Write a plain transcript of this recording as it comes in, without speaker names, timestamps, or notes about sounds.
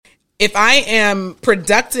If I am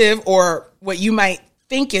productive or what you might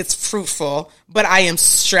think is fruitful, but I am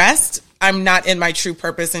stressed, I'm not in my true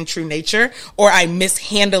purpose and true nature, or I'm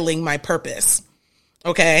mishandling my purpose.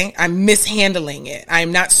 Okay, I'm mishandling it.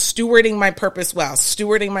 I'm not stewarding my purpose well,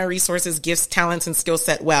 stewarding my resources, gifts, talents, and skill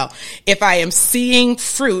set well. If I am seeing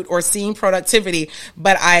fruit or seeing productivity,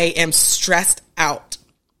 but I am stressed out,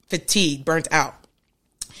 fatigued, burnt out.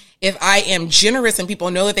 If I am generous and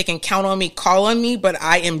people know that they can count on me, call on me, but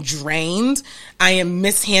I am drained, I am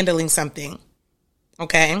mishandling something.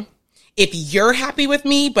 Okay? If you're happy with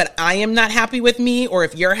me, but I am not happy with me, or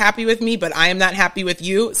if you're happy with me, but I am not happy with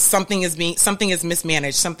you, something is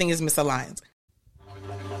mismanaged, something is misaligned.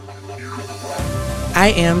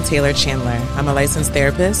 I am Taylor Chandler. I'm a licensed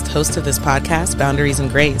therapist, host of this podcast, Boundaries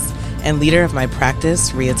and Grace, and leader of my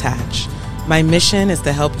practice, Reattach. My mission is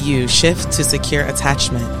to help you shift to secure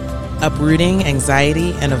attachment, uprooting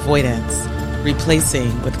anxiety and avoidance,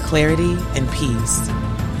 replacing with clarity and peace.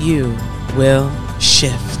 You will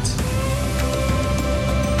shift.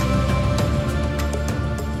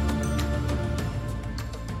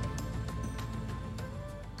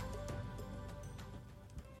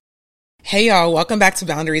 Hey y'all, welcome back to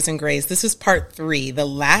Boundaries and Grace. This is part 3, the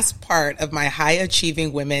last part of my High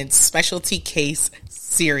Achieving Women Specialty Case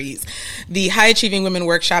series. The High Achieving Women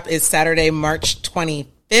Workshop is Saturday, March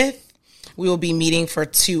 25th. We will be meeting for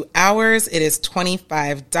 2 hours. It is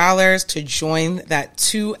 $25 to join that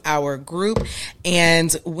 2-hour group.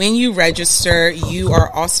 And when you register, you are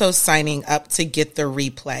also signing up to get the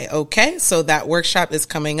replay. Okay. So that workshop is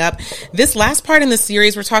coming up. This last part in the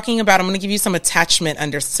series we're talking about, I'm going to give you some attachment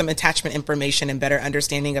information and better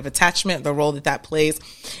understanding of attachment, the role that plays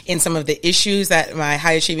in some of the issues that my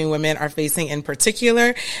high achieving women are facing in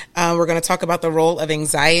particular. We're going to talk about the role of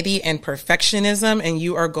anxiety and perfectionism, and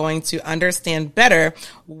you are going to understand better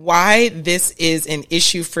why this is an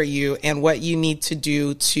issue for you and what you need to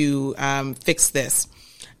do to fix this.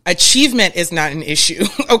 Achievement is not an issue,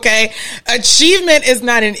 okay? Achievement is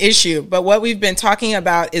not an issue, but what we've been talking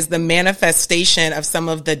about is the manifestation of some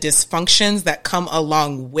of the dysfunctions that come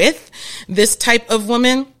along with this type of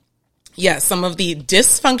woman. Yes, some of the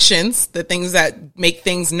dysfunctions, the things that make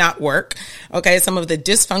things not work. Okay, some of the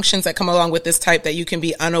dysfunctions that come along with this type that you can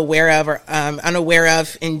be unaware of or unaware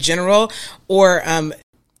of in general, or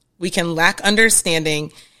we can lack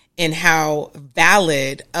understanding in how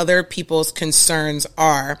valid other people's concerns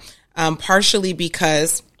are, partially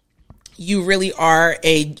because you really are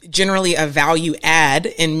generally a value add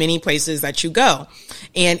in many places that you go,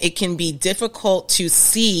 and it can be difficult to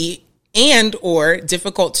see and or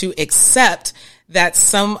difficult to accept that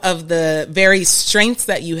some of the very strengths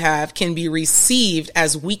that you have can be received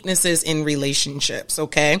as weaknesses in relationships.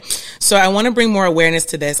 Okay. So I want to bring more awareness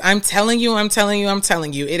to this. I'm telling you,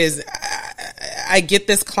 it is, I get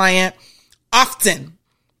this client often.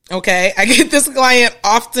 Okay. I get this client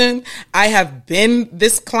often. I have been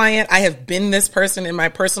this client. I have been this person in my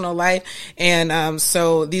personal life. And,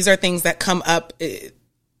 so these are things that come up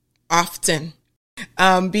often.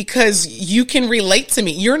 Because you can relate to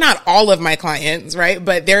me. You're not all of my clients, right?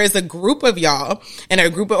 But there is a group of y'all and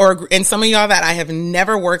some of y'all that I have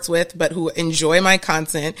never worked with, but who enjoy my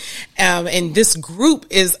content. And this group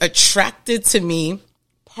is attracted to me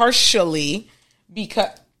partially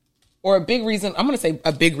because, or a big reason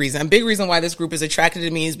why this group is attracted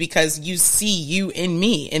to me is because you see you in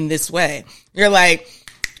me in this way. You're like,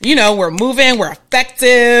 we're moving, we're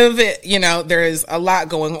effective. There is a lot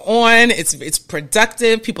going on. It's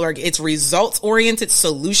productive. It's results oriented,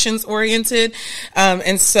 solutions oriented.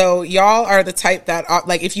 And so y'all are the type that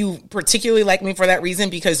if you particularly like me for that reason,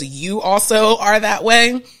 because you also are that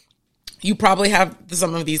way, you probably have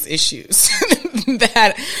some of these issues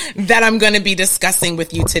that I'm going to be discussing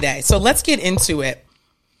with you today. So let's get into it.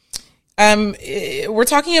 We're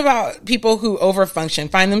talking about people who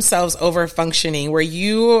find themselves overfunctioning, where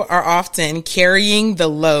you are often carrying the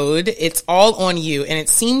load. It's all on you. And it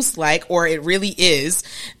seems like, or it really is,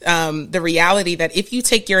 the reality that if you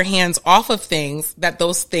take your hands off of things, that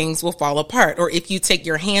those things will fall apart. Or if you take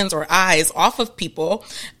your hands or eyes off of people,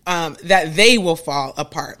 that they will fall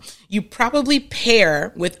apart. You probably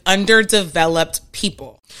pair with underdeveloped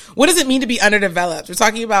people. What does it mean to be underdeveloped? We're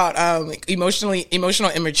talking about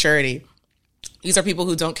emotional immaturity. These are people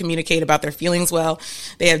who don't communicate about their feelings well.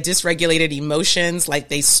 They have dysregulated emotions, like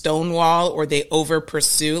they stonewall or they over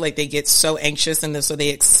pursue, like they get so anxious and so they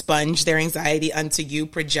expunge their anxiety onto you,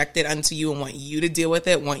 project it onto you, and want you to deal with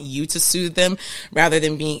it, want you to soothe them rather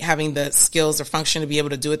than having the skills or function to be able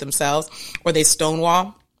to do it themselves. Or they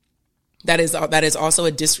stonewall. That is also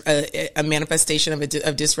a manifestation of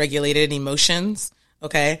dysregulated emotions.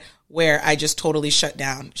 okay, where I just totally shut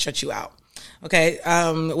you out. Okay.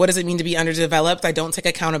 What does it mean to be underdeveloped? I don't take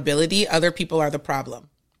accountability. Other people are the problem.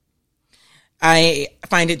 I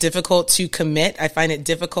find it difficult to commit. I find it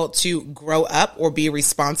difficult to grow up or be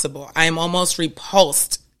responsible. I am almost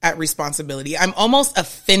repulsed at responsibility. I'm almost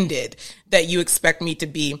offended that you expect me to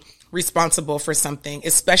be responsible for something,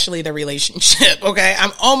 especially the relationship. Okay.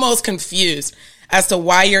 I'm almost confused as to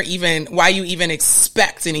why you even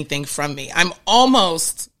expect anything from me. I'm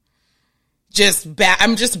almost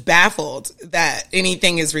I'm just baffled that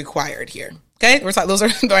anything is required here. Okay. Those are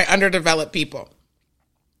the underdeveloped people.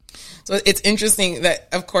 So it's interesting that,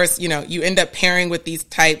 of course, you end up pairing with these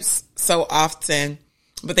types so often,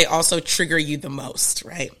 but they also trigger you the most,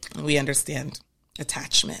 right? We understand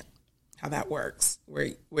attachment, how that works.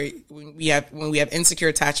 When we have insecure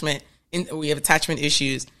attachment, we have attachment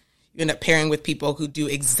issues, you end up pairing with people who do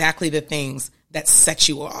exactly the things that set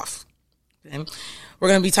you off. Okay? We're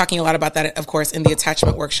going to be talking a lot about that, of course, in the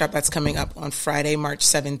attachment workshop that's coming up on Friday, March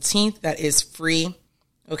 17th. That is free.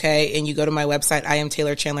 Okay. And you go to my website,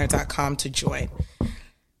 IamTaylorChandler.com to join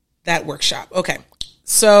that workshop. Okay.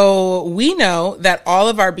 So we know that all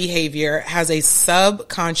of our behavior has a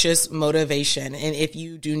subconscious motivation. And if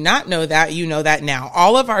you do not know that, you know that now.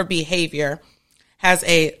 All of our behavior has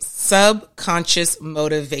a subconscious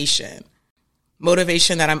motivation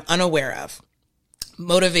that I'm unaware of,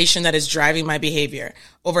 motivation that is driving my behavior.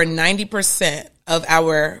 Over 90% of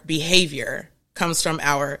our behavior comes from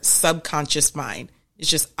our subconscious mind. It's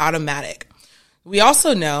just automatic. We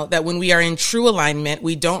also know that when we are in true alignment,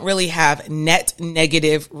 we don't really have net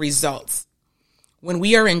negative results. When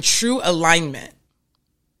we are in true alignment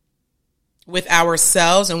with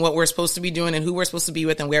ourselves and what we're supposed to be doing and who we're supposed to be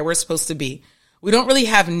with and where we're supposed to be, we don't really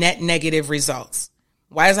have net negative results.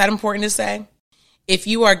 Why is that important to say? If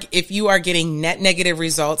you are getting net negative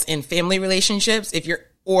results in family relationships, if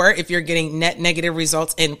you're getting net negative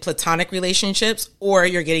results in platonic relationships, or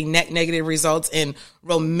you're getting net negative results in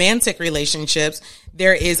romantic relationships,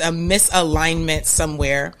 there is a misalignment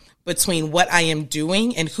somewhere between what I am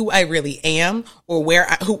doing and who I really am, or where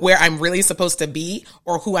I'm really supposed to be,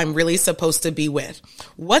 or who I'm really supposed to be with.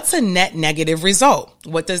 What's a net negative result?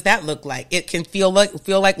 What does that look like? It can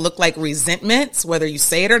look like resentments, whether you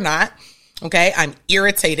say it or not. Okay. I'm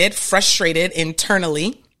irritated, frustrated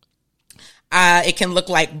internally. It can look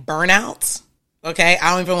like burnout. Okay.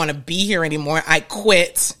 I don't even want to be here anymore. I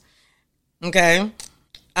quit. Okay.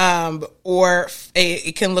 Or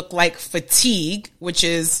it can look like fatigue, which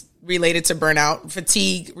is related to burnout.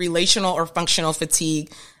 Fatigue, relational or functional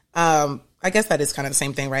fatigue. I guess that is kind of the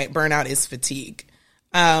same thing, right? Burnout is fatigue.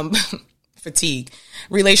 Fatigue,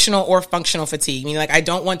 relational or functional fatigue, meaning like I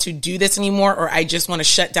don't want to do this anymore, or I just want to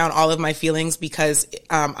shut down all of my feelings because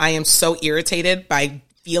I am so irritated by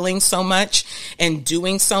feeling so much and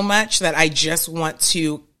doing so much that I just want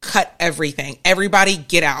to cut everything. Everybody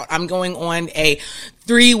get out. I'm going on a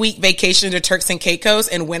 3-week vacation to Turks and Caicos,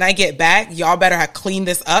 and when I get back, y'all better have cleaned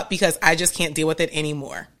this up because I just can't deal with it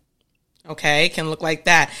anymore. Okay, it can look like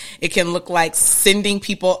that. It can look like sending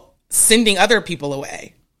other people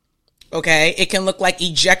away. Okay, it can look like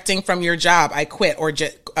ejecting from your job. I quit, or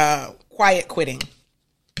quiet quitting.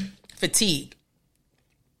 Fatigue.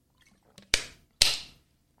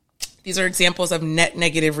 These are examples of net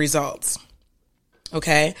negative results.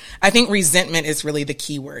 Okay, I think resentment is really the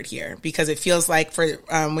key word here, because it feels like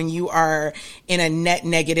when you are in a net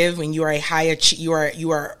negative, when you are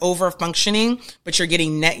you are over functioning, but you're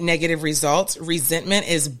getting net negative results. Resentment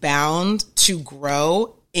is bound to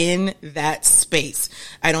grow in that space.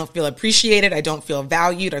 I don't feel appreciated. I don't feel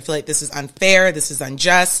valued. I feel like this is unfair. This is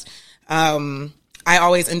unjust. I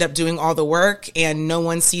always end up doing all the work and no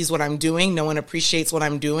one sees what I'm doing. No one appreciates what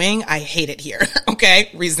I'm doing. I hate it here. Okay.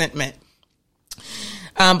 Resentment.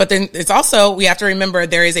 But then it's also, we have to remember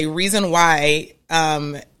there is a reason why,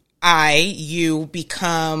 there's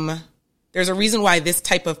a reason why this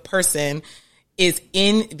type of person is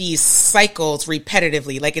in these cycles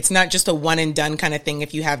repetitively. Like, it's not just a one and done kind of thing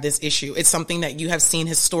if you have this issue. It's something that you have seen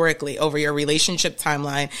historically over your relationship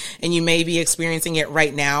timeline, and you may be experiencing it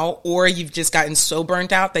right now, or you've just gotten so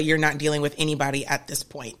burnt out that you're not dealing with anybody at this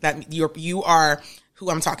point. That you are who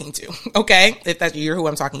I'm talking to, okay? You're who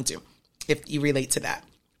I'm talking to, if you relate to that.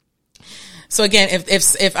 So again,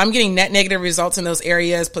 if I'm getting net negative results in those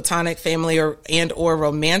areas, platonic, family, or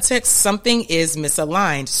romantic, something is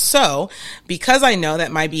misaligned. So because I know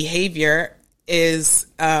that my behavior is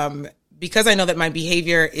because I know that my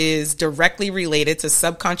behavior is directly related to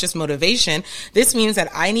subconscious motivation, this means that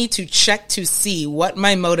I need to check to see what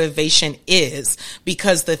my motivation is,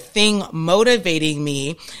 because the thing motivating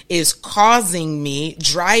me is causing me,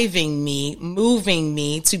 driving me, moving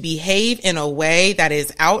me to behave in a way that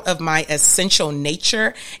is out of my essential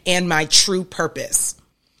nature and my true purpose.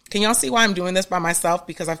 Can y'all see why I'm doing this by myself?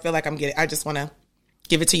 Because I feel like I just want to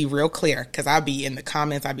give it to you real clear, because I'll be in the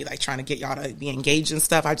comments. I'll be like trying to get y'all to be engaged and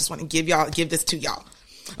stuff. I just want to give this to y'all.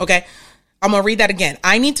 Okay. I'm going to read that again.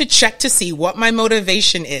 I need to check to see what my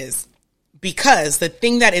motivation is, because the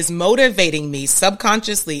thing that is motivating me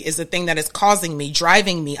subconsciously is the thing that is causing me,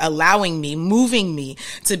 driving me, allowing me, moving me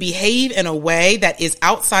to behave in a way that is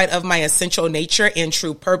outside of my essential nature and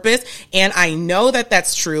true purpose. And I know that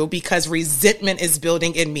that's true because resentment is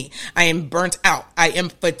building in me. I am burnt out. I am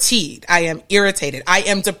fatigued. I am irritated. I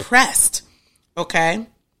am depressed. Okay.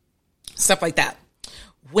 Stuff like that.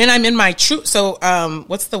 When I'm in my true,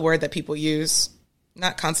 what's the word that people use?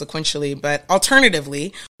 Not consequentially, but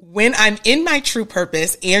alternatively, when I'm in my true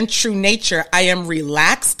purpose and true nature, I am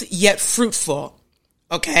relaxed yet fruitful.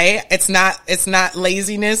 Okay. It's not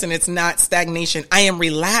laziness and it's not stagnation. I am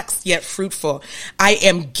relaxed yet fruitful. I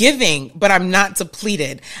am giving, but I'm not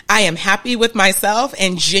depleted. I am happy with myself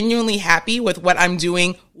and genuinely happy with what I'm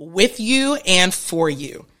doing with you and for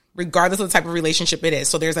you, regardless of the type of relationship it is.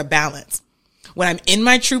 So there's a balance. When I'm in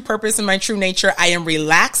my true purpose and my true nature, I am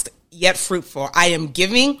relaxed yet fruitful. I am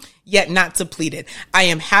giving, yet not depleted. I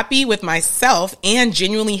am happy with myself and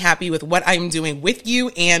genuinely happy with what I'm doing with you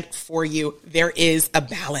and for you. There is a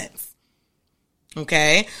balance.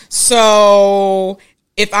 Okay. So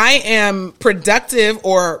if I am productive,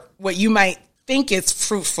 or what you might think is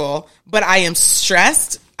fruitful, but I am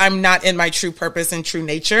stressed, I'm not in my true purpose and true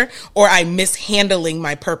nature, or I'm mishandling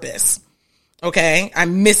my purpose. Okay.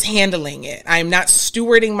 I'm mishandling it. I'm not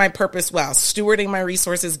stewarding my purpose well, stewarding my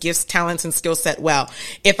resources, gifts, talents, and skill set well.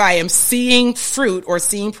 If I am seeing fruit or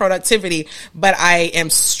seeing productivity, but I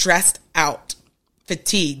am stressed out,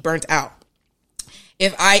 fatigued, burnt out.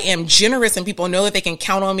 If I am generous and people know that they can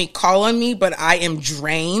count on me, call on me, but I am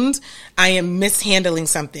drained, I am mishandling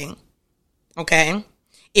something. Okay.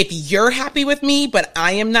 If you're happy with me, but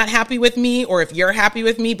I am not happy with me, or if you're happy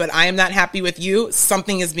with me, but I am not happy with you,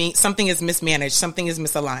 something is mismanaged, something is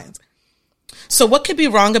misaligned. So what could be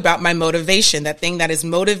wrong about my motivation, that thing that is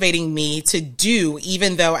motivating me to do,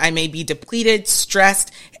 even though I may be depleted,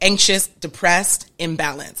 stressed, anxious, depressed,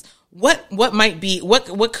 imbalanced? What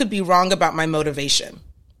could be wrong about my motivation?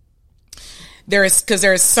 There is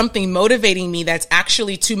something motivating me that's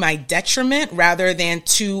actually to my detriment rather than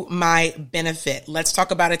to my benefit. Let's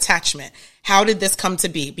talk about attachment. How did this come to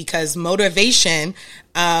be? Because motivation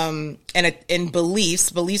and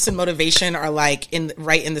beliefs and motivation are like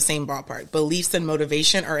right in the same ballpark. Beliefs and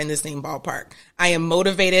motivation are in the same ballpark. I am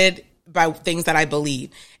motivated by things that I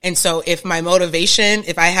believe. And so if my motivation,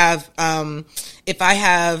 if I have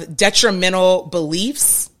detrimental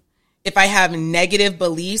beliefs, if I have negative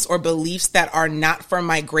beliefs or beliefs that are not for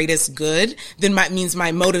my greatest good, then that means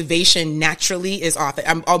my motivation naturally is off.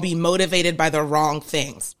 I'll be motivated by the wrong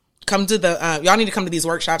things. Y'all need to come to these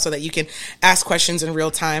workshops so that you can ask questions in real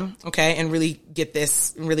time, okay, and really get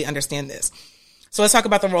this and really understand this. So let's talk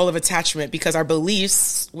about the role of attachment, because our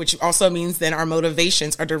beliefs, which also means then our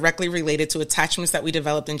motivations, are directly related to attachments that we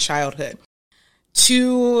developed in childhood.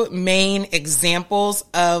 Two main examples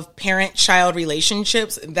of parent-child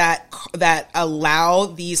relationships that allow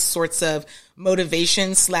these sorts of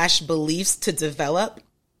motivations/beliefs to develop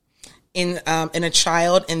in a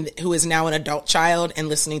child who is now an adult child and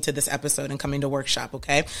listening to this episode and coming to workshop.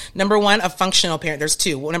 Okay. Number one, a functional parent. There's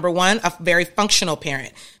two. Number one, a very functional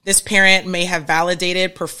parent. This parent may have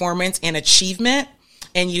validated performance and achievement,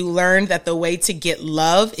 and you learned that the way to get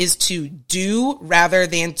love is to do rather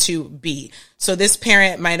than to be. So this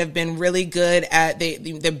parent might have been really good at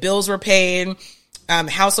the bills were paid,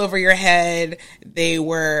 house over your head. They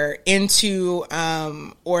were into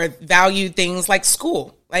or valued things like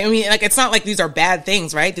school. It's not like these are bad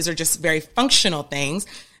things, right? These are just very functional things,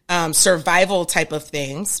 survival type of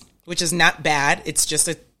things, which is not bad. It's just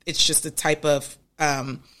a type of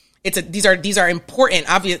these are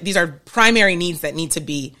important, obvious. These are primary needs that need to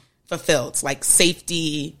be fulfilled, like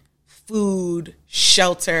safety, food,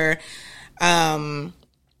 shelter,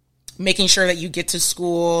 making sure that you get to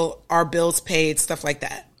school, our bills paid, stuff like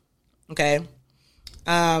that. Okay.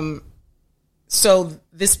 So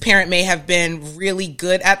this parent may have been really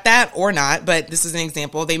good at that or not, but this is an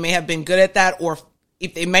example. They may have been good at that, or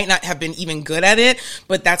if they might not have been even good at it,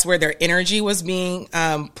 but that's where their energy was being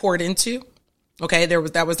poured into. Okay,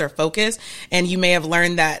 that was their focus. And you may have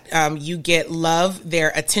learned that you get love,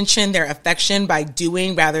 their attention, their affection by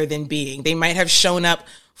doing rather than being. They might have shown up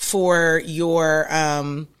for your,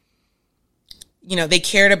 they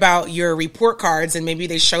cared about your report cards, and maybe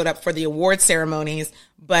they showed up for the award ceremonies.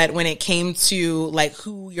 But when it came to like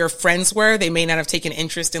who your friends were, they may not have taken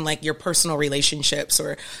interest in like your personal relationships,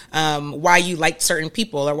 or why you liked certain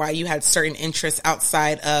people, or why you had certain interests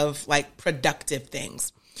outside of like productive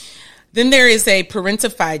things. Then there is a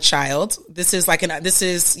parentified child. This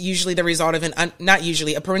is usually the result of not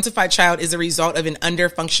usually, a parentified child is a result of an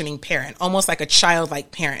under-functioning parent, almost like a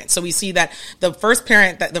childlike parent. So we see that the first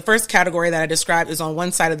category that I described is on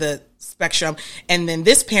one side of the spectrum, and then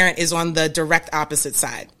this parent is on the direct opposite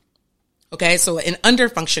side. Okay, so an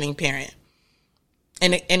under-functioning parent.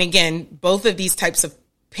 And again, both of these types of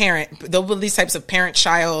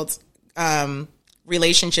parent-child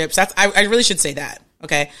relationships, I really should say that.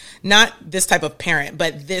 Okay, not this type of parent,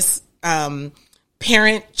 but this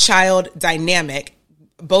parent-child dynamic.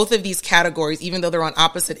 Both of these categories, even though they're on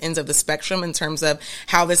opposite ends of the spectrum in terms of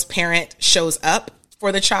how this parent shows up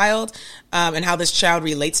for the child, and how this child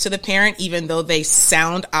relates to the parent, even though they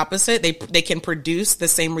sound opposite, they can produce the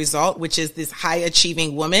same result, which is this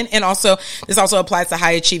high-achieving woman. And also, this also applies to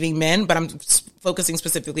high-achieving men, but I'm focusing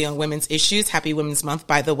specifically on women's issues. Happy Women's Month,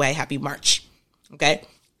 by the way. Happy March. Okay.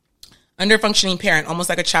 Under-functioning parent, almost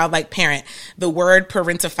like a childlike parent. The word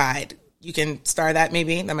parentified, you can star that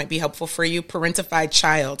maybe. That might be helpful for you. Parentified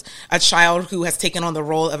child, a child who has taken on the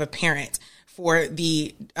role of a parent for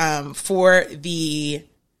the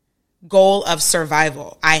goal of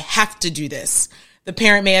survival. I have to do this. The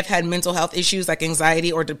parent may have had mental health issues like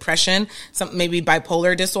anxiety or depression, maybe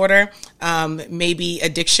bipolar disorder, maybe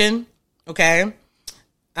addiction. Okay.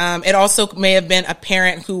 It also may have been a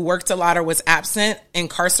parent who worked a lot or was absent,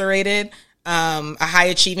 incarcerated. A high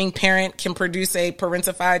achieving parent can produce a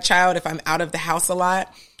parentified child if I'm out of the house a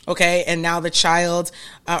lot. Okay. And now the child,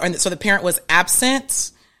 so the parent was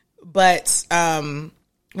absent, but,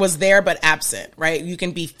 was there, but absent, right? You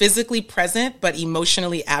can be physically present, but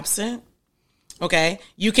emotionally absent. Okay.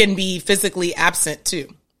 You can be physically absent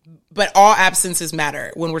too, but all absences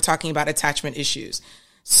matter when we're talking about attachment issues.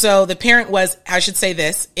 So the parent was, I should say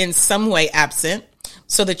this, in some way absent.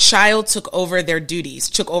 So the child took over their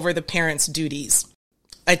duties, took over the parent's duties.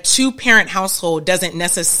 A two-parent household doesn't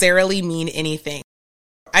necessarily mean anything.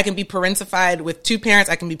 I can be parentified with two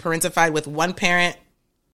parents. I can be parentified with one parent.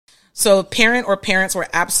 So a parent or parents were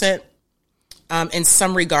absent in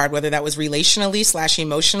some regard, whether that was relationally /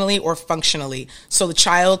 emotionally or functionally. So the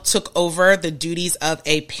child took over the duties of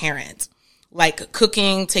a parent, like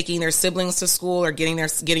cooking, taking their siblings to school, or getting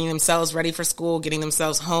themselves ready for school, getting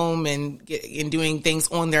themselves home, and doing things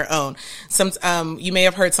on their own. You may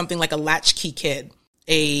have heard something like a latchkey kid,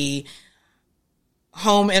 a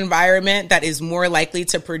home environment that is more likely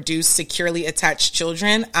to produce securely attached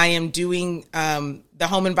children. I am doing, the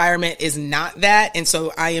home environment is not that. And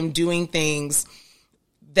so I am doing things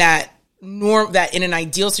that in an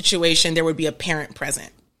ideal situation, there would be a parent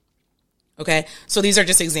present. Okay. So these are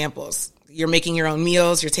just examples. You're making your own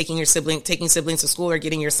meals. You're taking siblings to school, or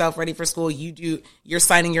getting yourself ready for school. You're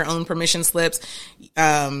signing your own permission slips.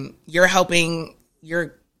 You're helping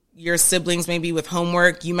your siblings maybe with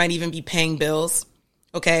homework. You might even be paying bills.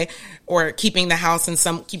 Okay. Or keeping the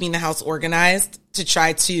house organized to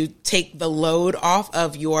try to take the load off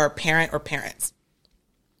of your parent or parents.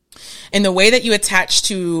 And the way that you attach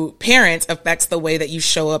to parents affects the way that you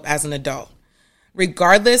show up as an adult.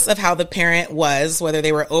 Regardless of how the parent was, whether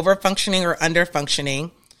they were over-functioning or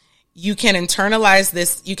under-functioning, you can internalize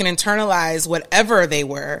this. You can internalize whatever they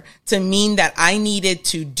were to mean that I needed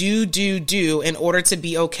to do in order to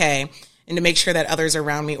be okay, and to make sure that others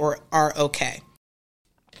around me are okay.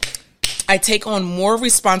 I take on more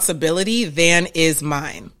responsibility than is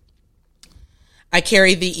mine. I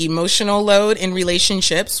carry the emotional load in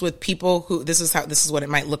relationships with people who, this is what it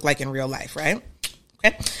might look like in real life, right?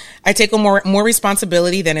 Okay. I take on more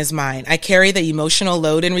responsibility than is mine. I carry the emotional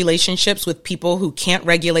load in relationships with people who can't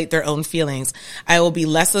regulate their own feelings. I will be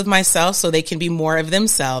less of myself so they can be more of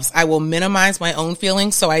themselves. I will minimize my own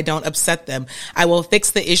feelings so I don't upset them. I will fix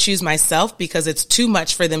the issues myself because it's too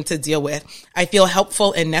much for them to deal with. I feel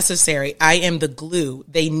helpful and necessary. I am the glue.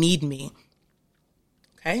 They need me.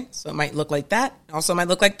 Okay. So it might look like that. Also might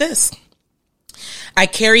look like this. I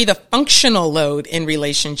carry the functional load in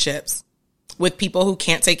relationships with people who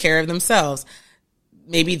can't take care of themselves.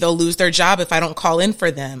 Maybe they'll lose their job if I don't call in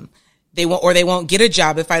for them. They won't get a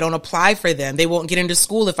job if I don't apply for them. They won't get into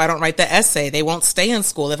school if I don't write the essay. They won't stay in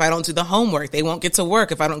school if I don't do the homework. They won't get to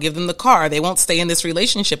work if I don't give them the car. They won't stay in this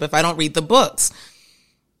relationship if I don't read the books.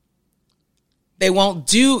 They won't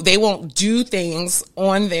do things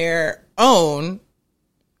on their own.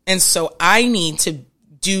 And so I need to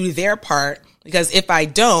do their part, because if I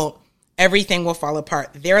don't, everything will fall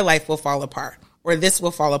apart. Their life will fall apart, or this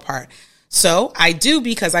will fall apart. So I do,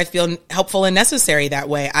 because I feel helpful and necessary that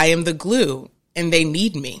way. I am the glue and they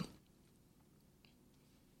need me.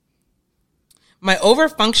 My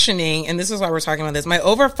overfunctioning, and this is why we're talking about this, my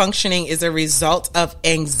overfunctioning is a result of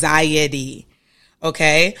anxiety.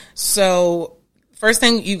 Okay. So first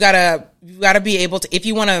thing, you gotta be able to, if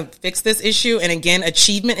you want to fix this issue, and again,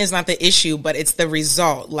 achievement is not the issue, but it's the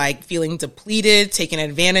result, like feeling depleted, taken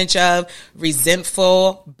advantage of,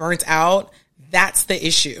 resentful, burnt out. That's the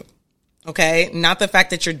issue. Okay. Not the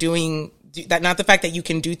fact that you're doing that, not the fact that you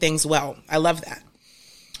can do things well. I love that.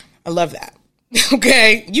 I love that.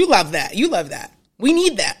 Okay. You love that. You love that. We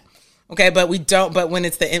need that. Okay. But we don't, but when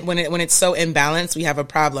it's so imbalanced, we have a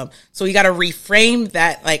problem. So we got to reframe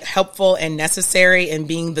that, like helpful and necessary and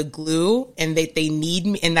being the glue, and that they need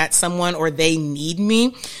me, and that someone or they need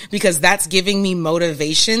me, because that's giving me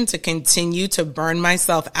motivation to continue to burn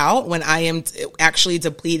myself out when I am actually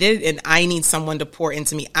depleted and I need someone to pour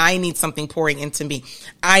into me. I need something pouring into me.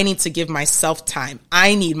 I need to give myself time.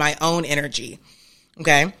 I need my own energy.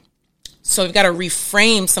 Okay. So we've got to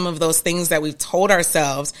reframe some of those things that we've told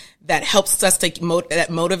ourselves that helps us that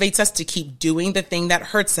motivates us to keep doing the thing that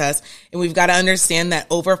hurts us. And we've got to understand that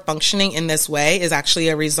overfunctioning in this way is actually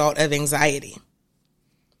a result of anxiety.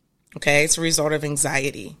 Okay. It's a result of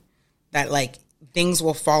anxiety that like things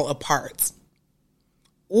will fall apart,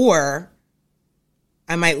 or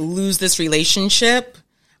I might lose this relationship,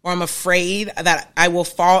 or I'm afraid that I will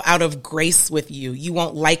fall out of grace with you. You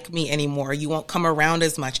won't like me anymore. You won't come around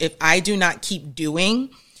as much. If I do not keep doing,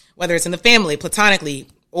 whether it's in the family, platonically,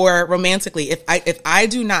 or romantically, if I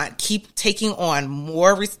do not keep taking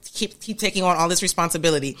on keep taking on all this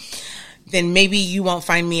responsibility, then maybe you won't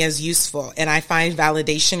find me as useful. And I find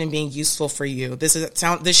validation in being useful for you. This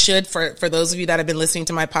should, for those of you that have been listening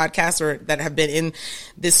to my podcast or that have been in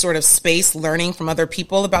this sort of space, learning from other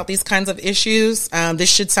people about these kinds of issues, this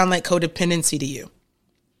should sound like codependency to you,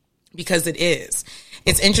 because it is.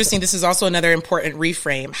 It's interesting. This is also another important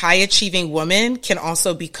reframe. High achieving women can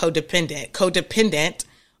also be codependent,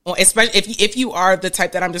 especially if you are the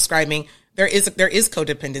type that I'm describing. There is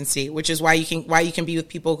codependency, which is why you can be with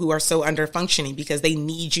people who are so under functioning, because they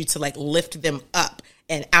need you to like lift them up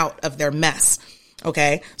and out of their mess.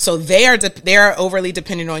 Okay. So they are overly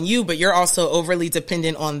dependent on you, but you're also overly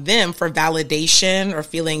dependent on them for validation or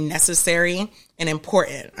feeling necessary and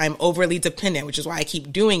important. I'm overly dependent, which is why I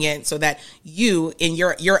keep doing it, so that you in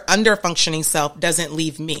your under functioning self doesn't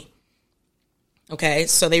leave me. Okay.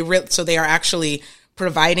 So they are actually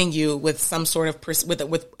providing you with some sort of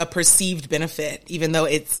with a perceived benefit, even though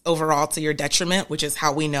it's overall to your detriment, which is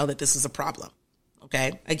how we know that this is a problem.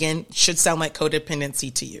 Okay. Again, should sound like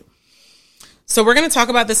codependency to you. So we're going to talk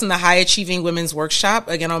about this in the High Achieving Women's Workshop,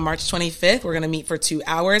 again, on March 25th. We're going to meet for 2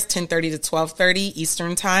 hours, 10:30 to 12:30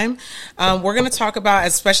 Eastern time. We're going to talk about,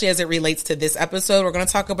 especially as it relates to this episode, we're going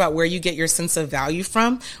to talk about where you get your sense of value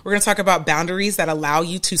from. We're going to talk about boundaries that allow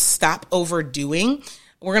you to stop overdoing.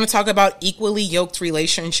 We're going to talk about equally yoked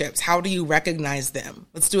relationships. How do you recognize them?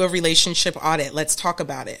 Let's do a relationship audit. Let's talk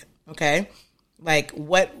about it. Okay. Like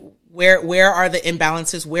where are the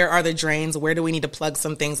imbalances? Where are the drains? Where do we need to plug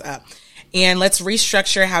some things up? And let's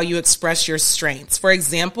restructure how you express your strengths. For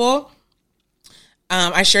example,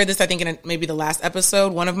 I shared this, I think, in maybe the last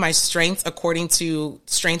episode. One of my strengths, according to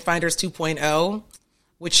Strength Finders 2.0,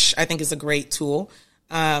 which I think is a great tool.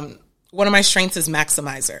 One of my strengths is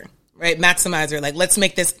maximizer. Right? Maximizer, like, let's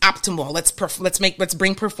make this optimal. Let's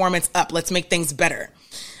bring performance up. Let's make things better.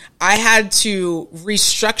 I had to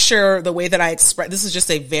restructure the way that I express. This is just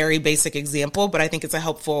a very basic example, but I think it's a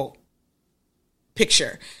helpful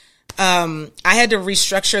picture. I had to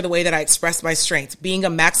restructure the way that I express my strengths. Being a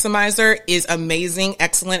maximizer is amazing,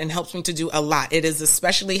 excellent, and helps me to do a lot. It is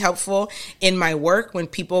especially helpful in my work when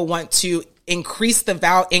people want to increase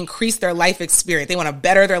their life experience. They want to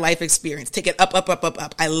better their life experience. Take it up, up, up, up,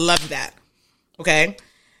 up. I love that. Okay.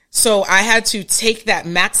 So I had to take that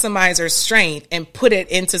maximizer strength and put it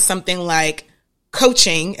into something like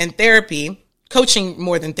coaching and therapy. Coaching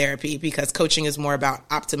more than therapy, because coaching is more about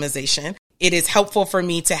optimization. It is helpful for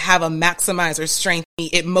me to have a maximizer strength.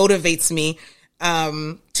 It motivates me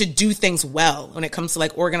to do things well when it comes to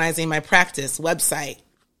like organizing my practice, website,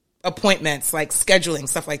 appointments, like scheduling,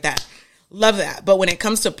 stuff like that. Love that. But when it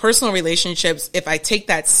comes to personal relationships, if I take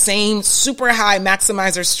that same super high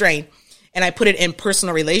maximizer strength and I put it in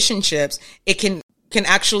personal relationships, it can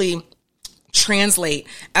actually translate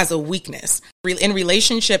as a weakness. In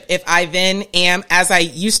relationship, if I then am, as I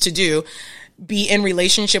used to do, be in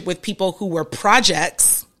relationship with people who were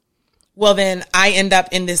projects, well, then I end up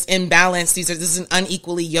in this imbalance. This is an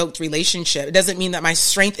unequally yoked relationship. It doesn't mean that my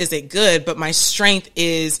strength isn't good, but my strength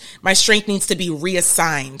needs to be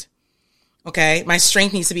reassigned. Okay. My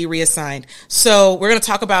strength needs to be reassigned. So we're going to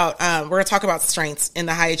talk about strengths in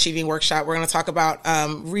the high achieving workshop. We're going to talk about,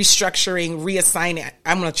 restructuring, reassigning.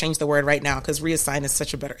 I'm going to change the word right now because reassign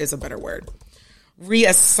is a better word.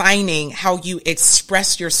 Reassigning how you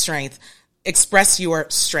express your strengths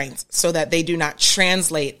so that they do not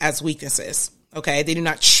translate as weaknesses. Okay. They do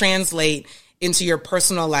not translate into your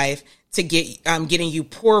personal life to getting you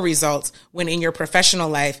poor results when in your professional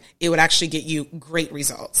life, it would actually get you great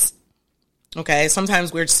results. Okay.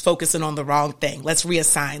 Sometimes we're just focusing on the wrong thing. Let's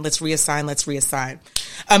reassign.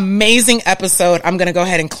 Amazing episode. I'm going to go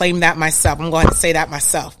ahead and claim that myself. I'm going to say that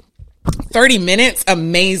myself. 30 minutes.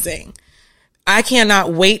 Amazing. I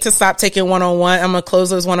cannot wait to stop taking one-on-one. I'm going to close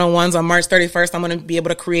those one-on-ones on March 31st. I'm going to be able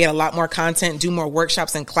to create a lot more content, do more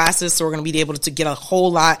workshops and classes. So we're going to be able to get a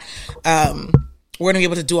whole lot. We're going to be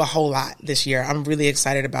able to do a whole lot this year. I'm really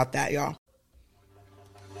excited about that, y'all.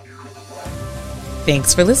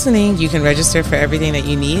 Thanks for listening. You can register for everything that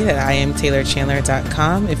you need at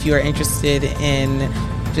IamTaylorChandler.com. If you are interested in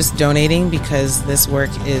just donating because this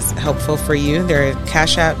work is helpful for you, there are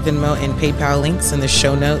Cash App, Venmo, and PayPal links in the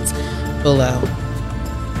show notes below.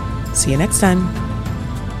 See you next time.